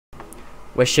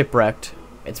We're shipwrecked.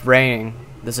 It's raining.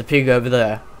 There's a pig over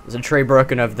there. There's a tree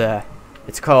broken over there.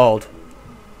 It's cold.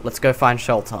 Let's go find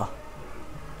shelter.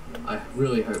 I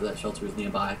really hope that shelter is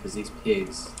nearby, because these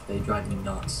pigs, they drive me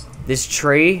nuts. This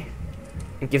tree,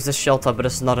 it gives us shelter, but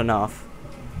it's not enough.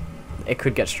 It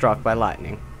could get struck by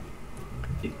lightning.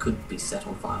 It could be set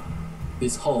on fire.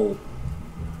 This hole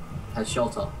has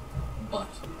shelter, but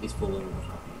is full of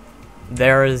water.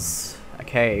 There is a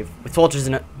cave with torches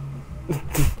in it.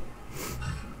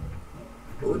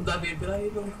 Wouldn't that be a good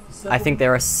idea? I think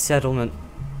there is a settlement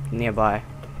nearby.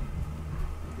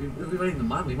 If we went in the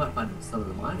mine, we might find some of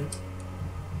the miners.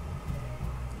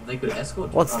 They could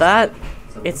escort. What's us that?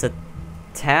 to some- It's a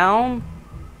town?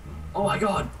 Oh my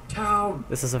god, town!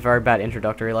 This is a very bad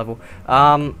introductory level.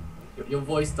 Your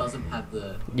voice doesn't have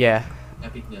the Yeah.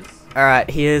 epicness. Alright,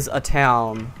 here's a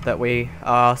town that we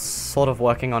are sort of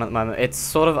working on at the moment. It's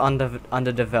sort of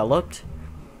underdeveloped.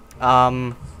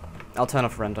 I'll turn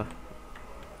off render.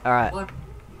 Alright. What?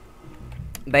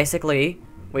 Basically,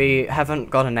 we haven't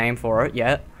got a name for it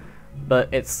yet, but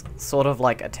it's sort of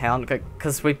like a town,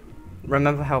 because we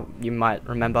remember how, you might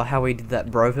remember how we did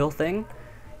that Broville thing?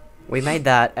 We made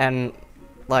that, and,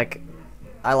 like,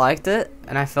 I liked it,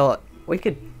 and I felt we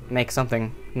could make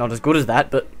something not as good as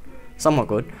that, but somewhat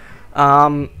good.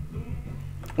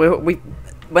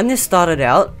 When this started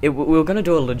out, we were gonna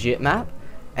do a legit map,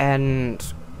 and,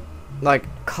 like,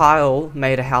 Kyle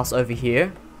made a house over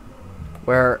here,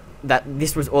 where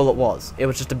this was all it was. It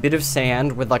was just a bit of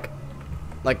sand with like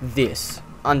this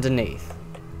underneath.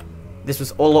 This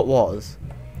was all it was.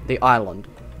 The island.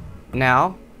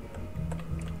 Now,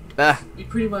 We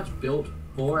pretty much built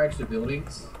 4 extra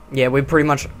buildings. yeah, we pretty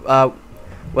much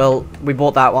well, we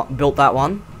built that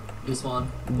one. This one,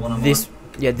 one on This, one.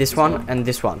 yeah, this one and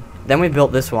this one. Then we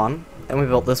built this one. Then we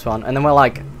built this one, and then we're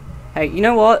like, hey, you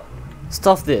know what?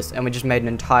 Stuff this, and we just made an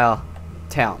entire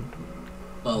town.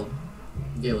 Well,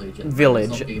 village. Village.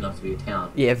 It's not big enough to be a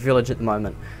town. Yeah, village at the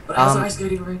moment. But it has an ice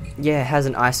skating rink. Yeah, it has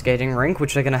an ice skating rink,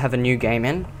 which they're gonna have a new game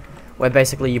in, where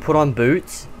basically you put on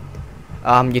boots,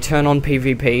 you turn on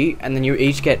PvP, and then you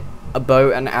each get a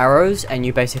bow and arrows, and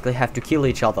you basically have to kill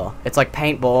each other. It's like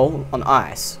paintball on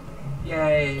ice.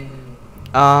 Yay.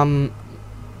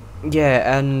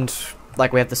 Yeah, and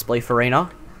like we have the Spleef Arena.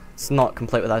 It's not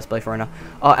complete without a Spleef Arena.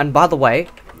 Oh, and by the way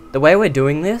we're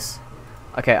doing this,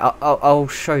 okay, I'll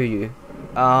show you.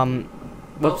 Whoops.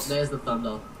 Oh, there's the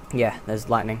thunder. Yeah, there's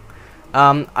lightning.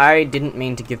 I didn't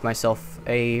mean to give myself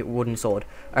a wooden sword.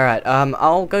 Alright,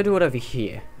 I'll go do it over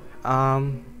here.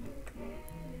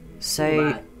 Say,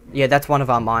 Alright. yeah, that's one of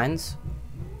our mines.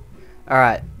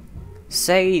 Alright,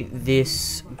 say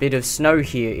this bit of snow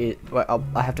here is, well,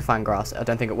 I have to find grass. I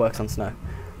don't think it works on snow.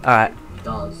 Alright, It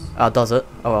does. does it?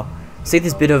 Oh well. See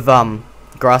this bit of,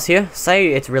 grass here?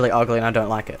 Say it's really ugly and I don't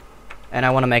like it. And I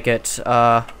want to make it,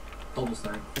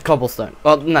 Cobblestone. cobblestone.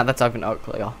 Well, no, that's even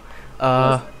uglier.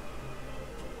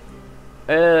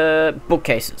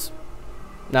 Bookcases.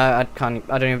 No, I can't.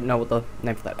 I don't even know what the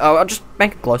name for that. Oh, I'll just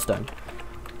make it glowstone.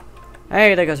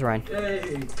 Hey, there goes rain.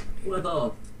 Yay.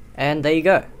 Weather. And there you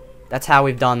go. That's how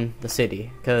we've done the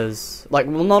city. Cause, like,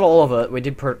 well, not all of it. We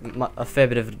did a fair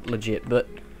bit of legit, but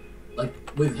Like,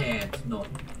 with hand, not...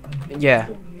 yeah.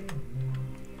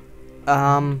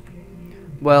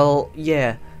 Well,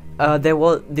 yeah.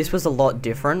 This was a lot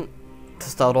different to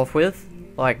start off with.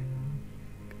 Like,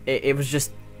 it was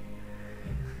just,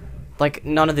 like,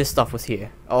 none of this stuff was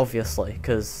here, obviously,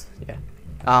 because, yeah.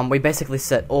 We basically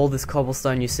set all this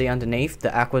cobblestone you see underneath,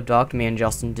 the aqueduct me and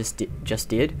Justin just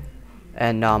did,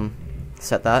 and,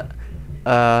 set that.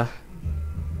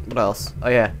 What else? Oh,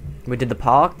 yeah. We did the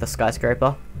park, the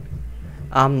skyscraper.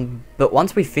 But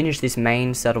once we finish this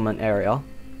main settlement area,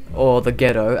 or the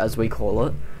ghetto, as we call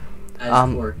it,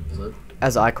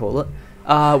 as I call it,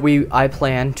 I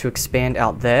plan to expand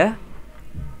out there,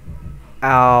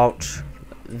 and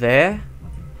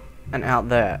out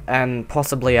there, and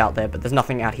possibly out there, but there's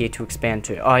nothing out here to expand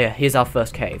to. Oh yeah, here's our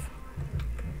first cave.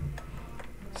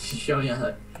 She's showing us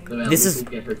that the This is-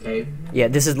 get her cave. Yeah,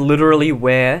 this is literally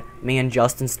where me and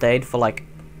Justin stayed for like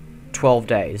 12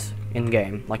 days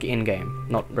in-game, like in-game,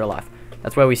 not real life.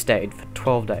 That's where we stayed for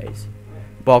 12 days.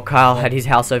 While Kyle had his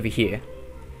house over here.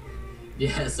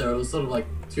 Yeah, so it was sort of like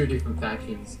 2 different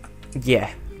factions.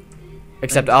 Yeah.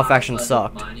 Except And our Kyle faction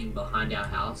started sucked. Mining behind our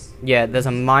house. Yeah, there's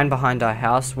a mine behind our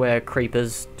house where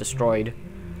creepers destroyed.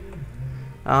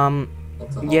 Lots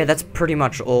of Yeah, holes. that's pretty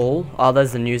much all. Oh,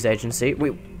 there's the news agency.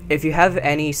 If you have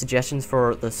any suggestions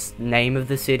for the name of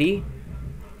the city,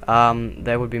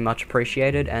 they would be much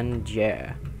appreciated, and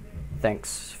yeah.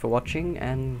 Thanks for watching,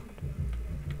 and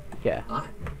yeah. Bye.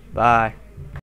 Bye.